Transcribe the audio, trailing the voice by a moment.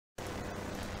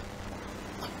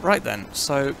Right then,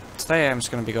 so today I'm just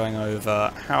going to be going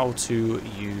over how to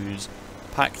use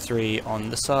PAC3 on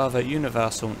the server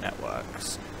Universal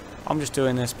Networks. I'm just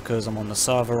doing this because I'm on the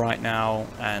server right now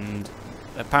and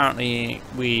apparently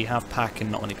we have PAC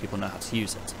and not many people know how to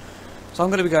use it. So I'm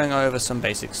going to be going over some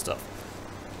basic stuff.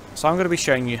 So I'm going to be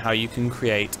showing you how you can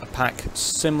create a PAC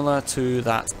similar to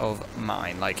that of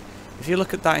mine. Like, if you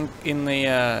look at that in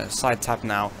the side tab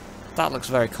now, that looks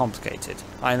very complicated.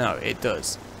 I know, it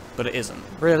does. But it isn't.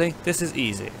 Really? This is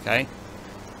easy, okay?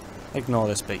 Ignore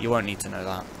this bit, you won't need to know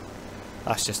that.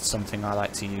 That's just something I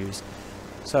like to use.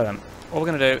 So then, what we're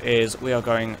going to do is we are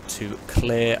going to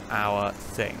clear our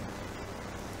thing.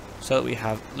 So that we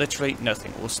have literally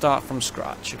nothing. We'll start from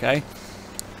scratch, okay?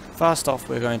 First off,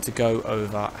 we're going to go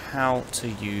over how to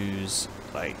use,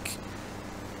 like,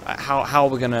 how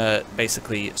we're going to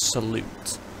basically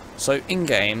salute. So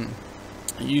in-game,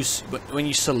 when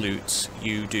you salute,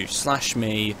 you do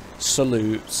 /me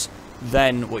salute.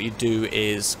 Then what you do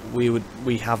is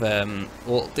we have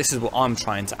well, this is what I'm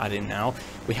trying to add in now.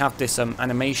 We have this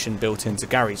animation built into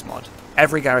Garry's mod.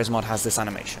 Every Garry's mod has this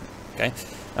animation. Okay,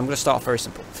 I'm going to start off very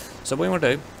simple. So what you want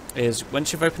to do is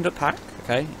once you've opened up PAC,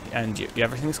 okay, and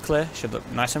everything's clear, should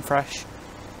look nice and fresh.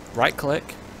 Right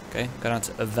click, okay, go down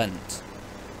to event.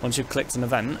 Once you've clicked an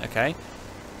event, okay,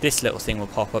 this little thing will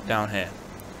pop up down here.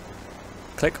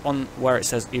 Click on where it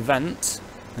says event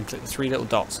and click the three little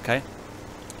dots, okay?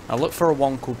 Now look for a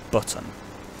one called button.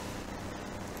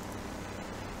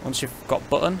 Once you've got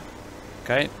button,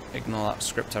 okay, ignore that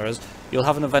script errors, you'll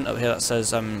have an event up here that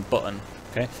says button,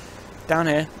 okay? Down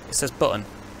here it says button.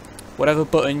 Whatever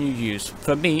button you use.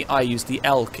 For me, I use the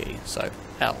L key, so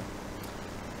L.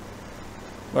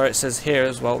 Where it says here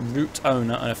as well, root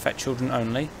owner and affect children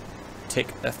only.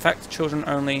 Tick affect children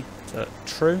only to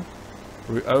true,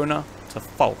 root owner to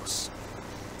false.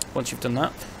 Once you've done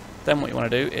that, then what you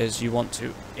want to do is you want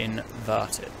to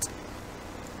invert it.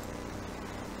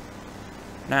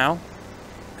 Now,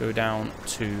 go down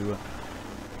to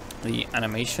the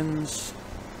animations,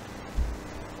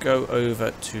 go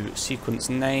over to sequence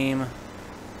name,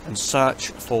 and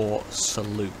search for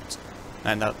salute.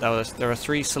 And there are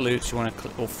 3 salutes you want to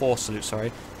click, or 4 salutes,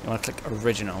 sorry. You want to click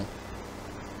original.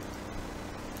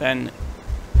 Then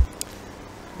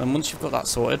once you've got that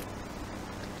sorted,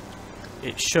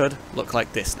 it should look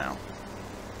like this now.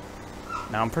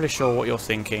 Now I'm pretty sure what you're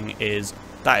thinking is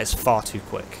that is far too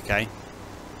quick, okay?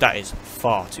 That is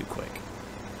far too quick.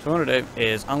 So what I'm going to do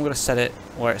is I'm going to set it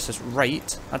where it says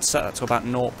rate. I'd set that to about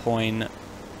maybe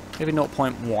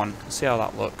 0.1. See how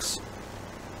that looks.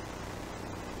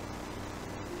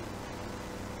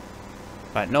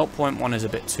 Right, 0.1 is a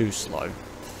bit too slow.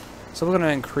 So we're going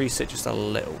to increase it just a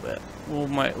little bit.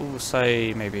 We'll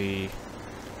say maybe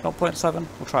 0.7,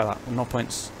 we'll try that,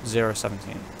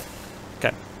 0.017.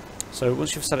 Okay, so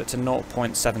once you've set it to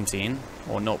 0.17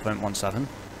 or 0.17,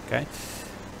 okay,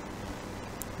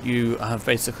 you have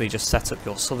basically just set up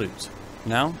your salute.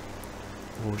 Now,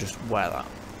 we'll just wear that.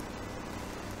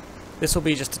 This will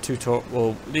be just a tutorial.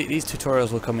 Well, these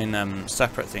tutorials will come in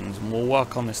separate things, and we'll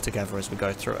work on this together as we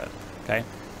go through it. Okay.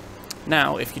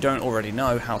 Now, if you don't already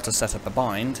know how to set up a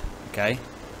bind, okay,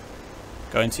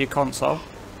 go into your console,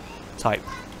 type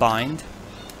bind,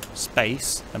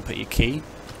 space, and put your key,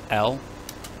 L,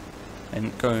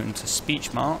 and go into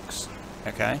speech marks,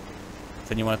 okay,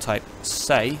 then you want to type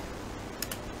say,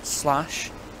 /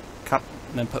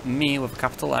 and then put me with a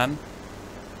capital M,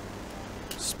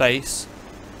 space,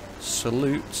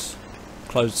 salute,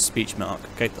 close the speech mark,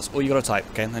 okay, that's all you got to type,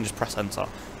 okay, and then just press enter.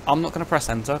 I'm not going to press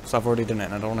enter because I've already done it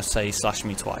and I don't want to say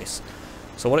 /me twice.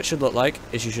 So what it should look like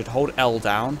is you should hold L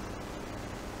down,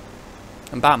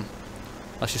 and bam,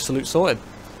 that's your salute sorted.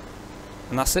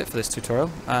 And that's it for this tutorial,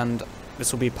 and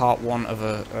this will be part 1 of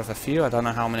a few. I don't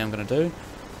know how many I'm going to do,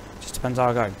 it just depends how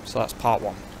I go. So that's part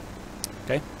 1.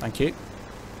 Okay, thank you,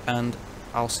 and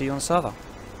I'll see you on the server.